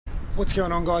What's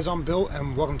going on, guys? I'm Bill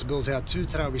and welcome to Bill's How-To.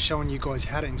 Today I'll be showing you guys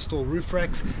how to install roof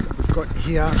racks. We've got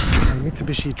here a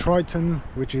Mitsubishi Triton,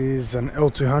 which is an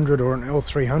L200 or an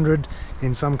L300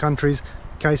 in some countries.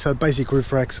 Okay, so basic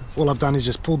roof racks. All I've done is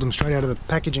just pulled them straight out of the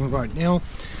packaging right now.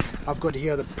 I've got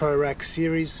here the Pro Rack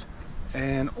series,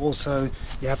 and also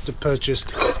you have to purchase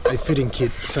a fitting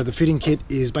kit. So the fitting kit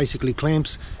is basically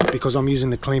clamps, because I'm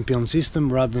using the clamp-on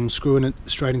system rather than screwing it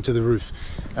straight into the roof.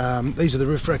 These are the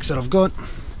roof racks that I've got.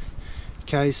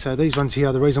 Okay, so these ones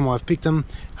here, the reason why I've picked them,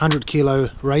 100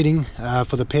 kilo rating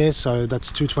for the pair, so that's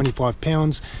 225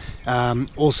 pounds.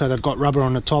 Also they've got rubber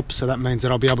on the top, so that means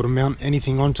that I'll be able to mount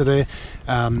anything onto there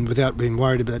without being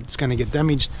worried about it's going to get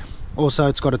damaged. Also,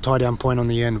 it's got a tie down point on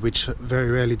the end, which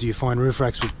very rarely do you find roof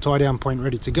racks with tie down point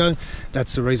ready to go.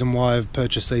 That's the reason why I've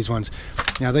purchased these ones.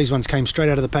 Now these ones came straight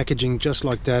out of the packaging just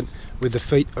like that, with the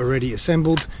feet already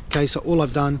assembled. Okay, so all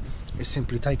I've done is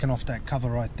simply taken off that cover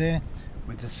right there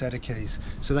with the set of keys.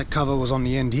 So that cover was on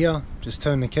the end here, just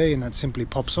turn the key and that simply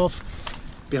pops off.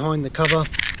 Behind the cover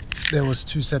there was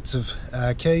two sets of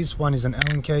keys. One is an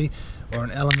Allen key or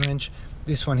an Allen wrench.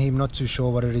 This one here, I'm not too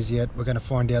sure what it is yet. We're going to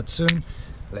find out soon.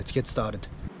 Let's get started.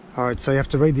 Alright, so you have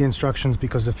to read the instructions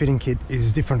because the fitting kit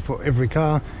is different for every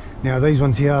car. Now these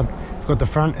ones here, they've got the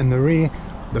front and the rear.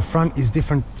 The front is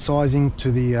different sizing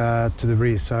to the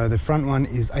rear. So the front one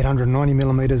is 890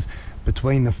 millimeters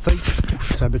between the feet.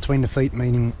 So between the feet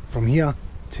meaning from here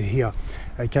to here.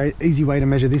 Okay, easy way to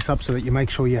measure this up so that you make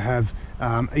sure you have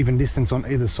even distance on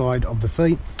either side of the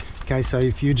feet. Okay, so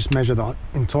if you just measure the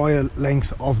entire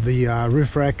length of the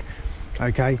roof rack,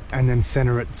 okay, and then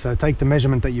center it. So take the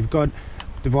measurement that you've got,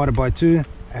 divide it by 2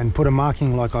 and put a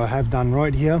marking like I have done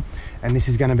right here, and this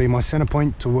is going to be my center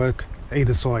point to work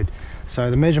either side.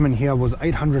 So the measurement here was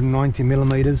 890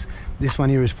 millimeters. This one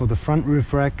here is for the front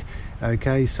roof rack.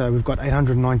 Okay, so we've got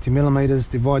 890 millimeters,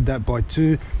 divide that by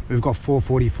 2, we've got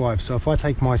 445. So if I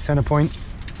take my center point,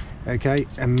 okay,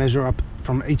 and measure up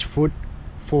from each foot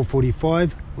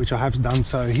 445, which I have done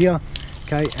so here,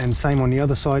 okay, and same on the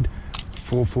other side,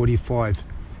 445.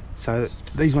 So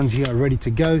these ones here are ready to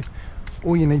go.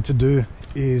 All you need to do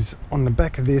is on the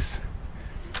back of this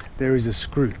there is a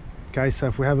screw. Okay, so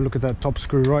if we have a look at that top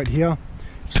screw right here,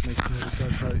 just make sure the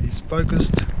GoPro is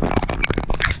focused.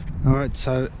 Alright,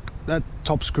 so that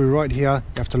top screw right here,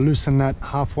 you have to loosen that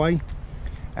halfway,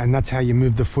 and that's how you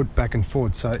move the foot back and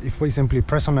forward. So if we simply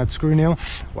press on that screw now,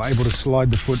 we're able to slide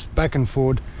the foot back and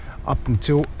forward up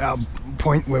until our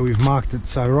point where we've marked it.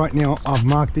 So right now I've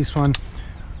marked this one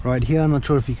right here. I'm not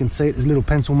sure if you can see it, there's a little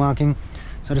pencil marking.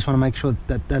 So I just want to make sure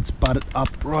that that's butted up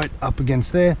right up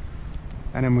against there,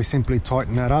 and then we simply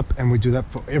tighten that up, and we do that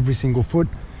for every single foot.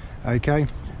 Okay,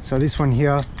 so this one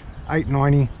here,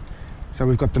 890. So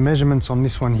we've got the measurements on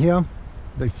this one here.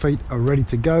 The feet are ready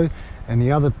to go, and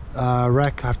the other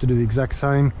rack I have to do the exact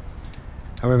same.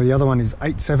 However, the other one is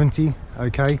 870.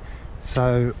 Okay,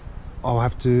 so I'll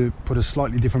have to put a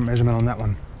slightly different measurement on that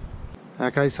one.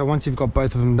 Okay, so once you've got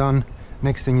both of them done,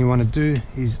 next thing you want to do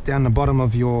is down the bottom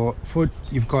of your foot,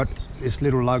 you've got this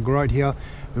little lug right here.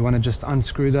 We want to just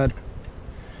unscrew that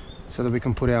so that we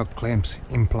can put our clamps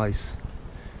in place.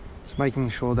 Just making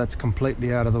sure that's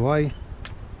completely out of the way.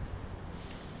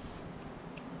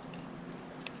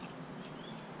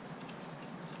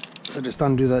 So just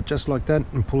undo that just like that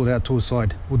and pull it out to a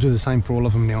side. We'll do the same for all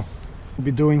of them now. What we'll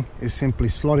be doing is simply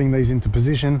slotting these into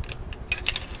position,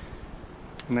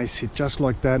 and they sit just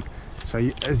like that.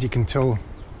 So as you can tell,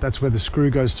 that's where the screw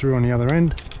goes through on the other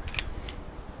end.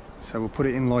 So we'll put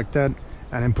it in like that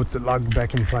and then put the lug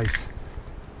back in place.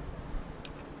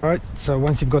 Alright, so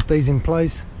once you've got these in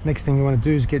place, next thing you want to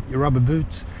do is get your rubber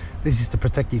boots. This is to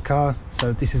protect your car so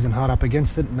that this isn't hard up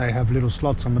against it, and they have little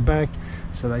slots on the back,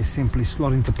 so they simply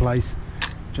slot into place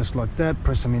just like that.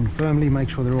 Press them in firmly, make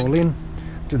sure they're all in.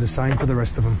 Do the same for the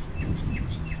rest of them.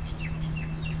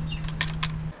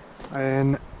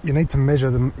 And you need to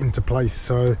measure them into place,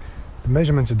 so the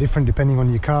measurements are different depending on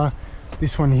your car.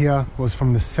 This one here was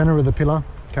from the center of the pillar.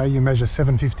 Okay, you measure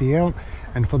 750 out,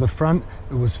 and for the front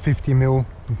it was 50 mil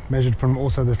measured from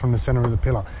the center of the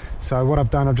pillar. So what I've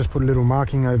done, I've just put a little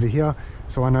marking over here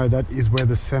so I know that is where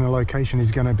the center location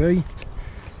is going to be.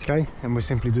 Okay, and we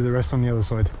simply do the rest on the other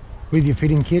side. With your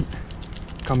fitting kit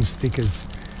comes stickers.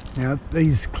 Now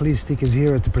these clear stickers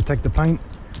here are to protect the paint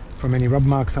from any rub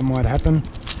marks that might happen.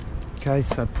 Okay,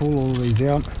 so pull all these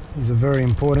out. These are very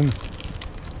important.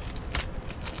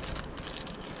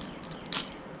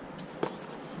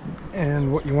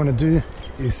 And what you want to do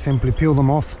is simply peel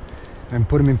them off and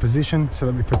put them in position so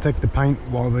that we protect the paint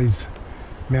while these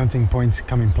mounting points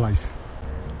come in place.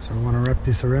 So I want to wrap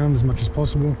this around as much as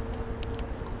possible.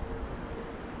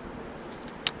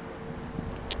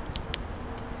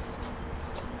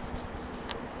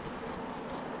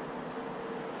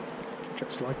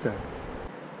 just like that.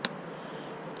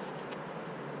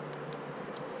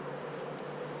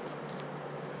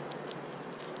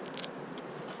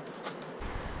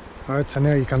 Alright, so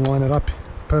now you can line it up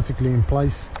perfectly in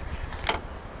place,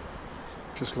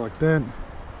 just like that,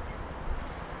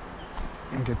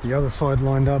 and get the other side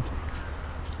lined up.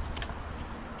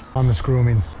 I'm gonna screw them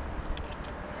in.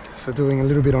 So doing a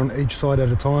little bit on each side at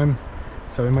a time,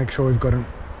 so we make sure we've got an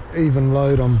even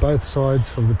load on both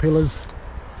sides of the pillars.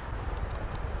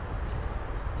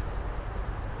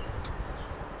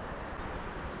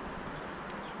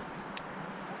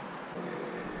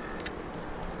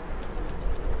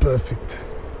 Perfect.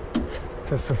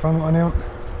 Test the front one out.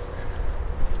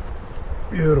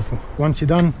 Beautiful. Once you're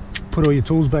done, put all your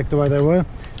tools back the way they were,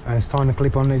 and it's time to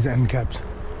clip on these end caps.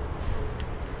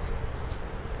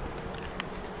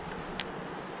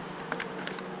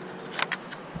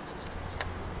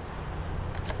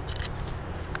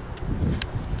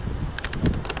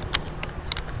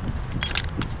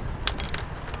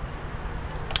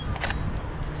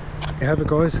 There you have it,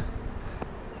 guys.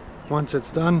 Once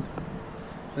it's done,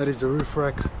 that is the roof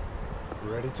racks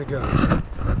ready to go.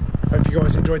 Hope you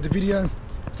guys enjoyed the video.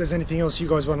 If there's anything else you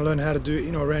guys want to learn how to do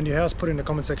in or around your house, put it in the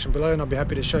comment section below and I'll be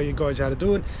happy to show you guys how to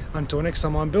do it. Until next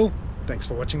time, I'm Bill. Thanks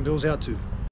for watching Bill's How To.